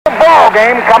ball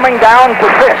game coming down to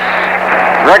this.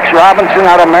 Rex Robinson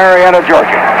out of Marietta,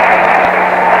 Georgia.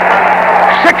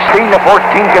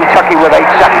 16-14 Kentucky with 8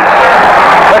 seconds.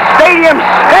 The stadium's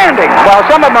standing. Well,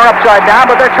 some of them are upside down,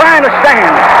 but they're trying to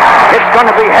stand. It's going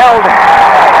to be held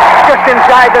just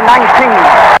inside the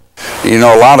 19. You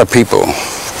know, a lot of people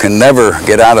can never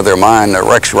get out of their mind the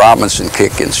Rex Robinson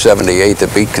kick in '78 that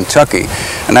beat Kentucky.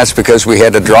 And that's because we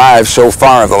had to drive so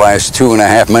far the last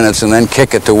 2.5 minutes and then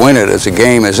kick it to win it as the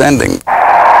game is ending.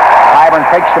 Hyburn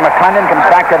fakes to McClendon, comes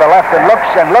back to the left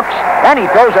and looks, and he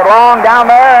throws it long down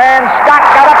there, and Scott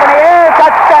got up in the air,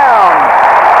 touchdown!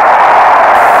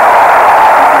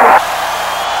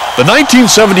 The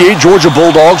 1978 Georgia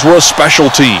Bulldogs were a special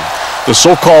team. The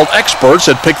so-called experts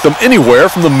had picked them anywhere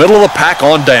from the middle of the pack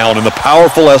on down in the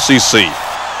powerful SEC.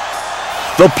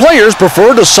 The players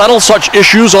preferred to settle such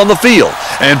issues on the field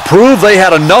and prove they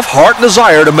had enough heart and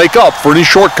desire to make up for any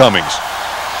shortcomings.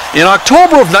 In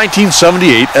October of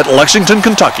 1978 at Lexington,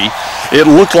 Kentucky, it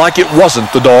looked like it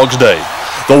wasn't the Dogs' day.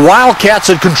 The Wildcats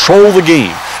had controlled the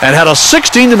game and had a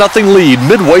 16-0 lead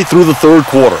midway through the third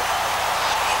quarter.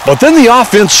 But then the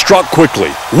offense struck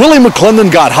quickly. Willie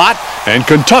McClendon got hot, and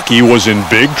Kentucky was in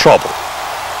big trouble.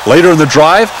 Later in the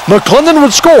drive, McClendon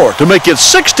would score to make it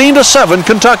 16-7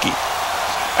 Kentucky.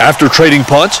 After trading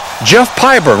punts, Jeff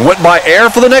Pyburn went by air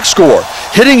for the next score,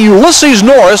 hitting Ulysses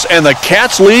Norris, and the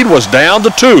Cats' lead was down to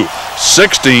 2,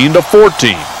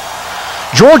 16-14.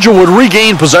 Georgia would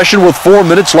regain possession with 4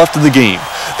 minutes left in the game.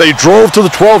 They drove to the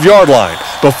 12-yard line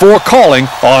before calling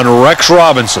on Rex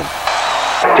Robinson.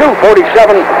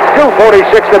 2:47,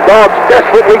 2:46, the Dogs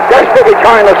desperately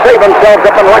trying to save themselves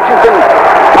up in Lexington.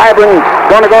 Pyburn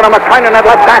going to go to McClendon at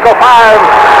left tackle, 5,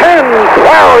 10,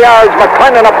 12 yards.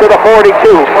 McClendon up to the 42.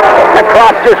 The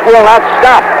clock just will not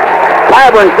stop.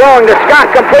 Pyburn throwing to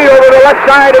Scott, complete over the left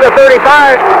side of the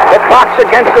 35. The clock's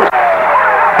against him.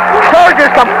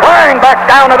 Georgia's come flying back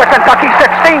down to the Kentucky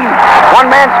 16. One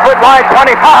man split wide,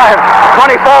 25,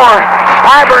 24.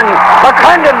 Pyburn,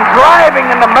 McClendon driving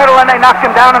in the middle, and they knocked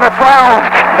him down in the 12,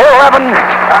 11,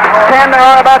 10, they're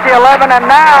on about the 11, and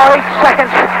now 8 seconds.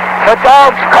 The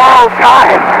Dogs call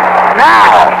time.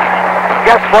 Now,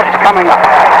 guess what's coming up?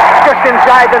 Just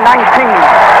inside the 19.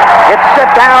 It's set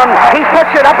down. He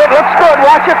puts it up. It looks good.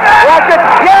 Watch it. Watch it.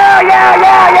 Yeah, yeah,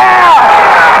 yeah, yeah.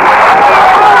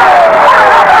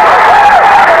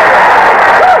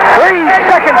 3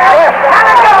 seconds left.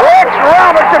 Rex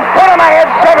Robinson put him ahead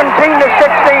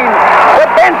 17-16. The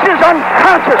bench is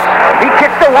unconscious. He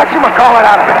kicked the whatchamacallit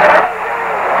out of it.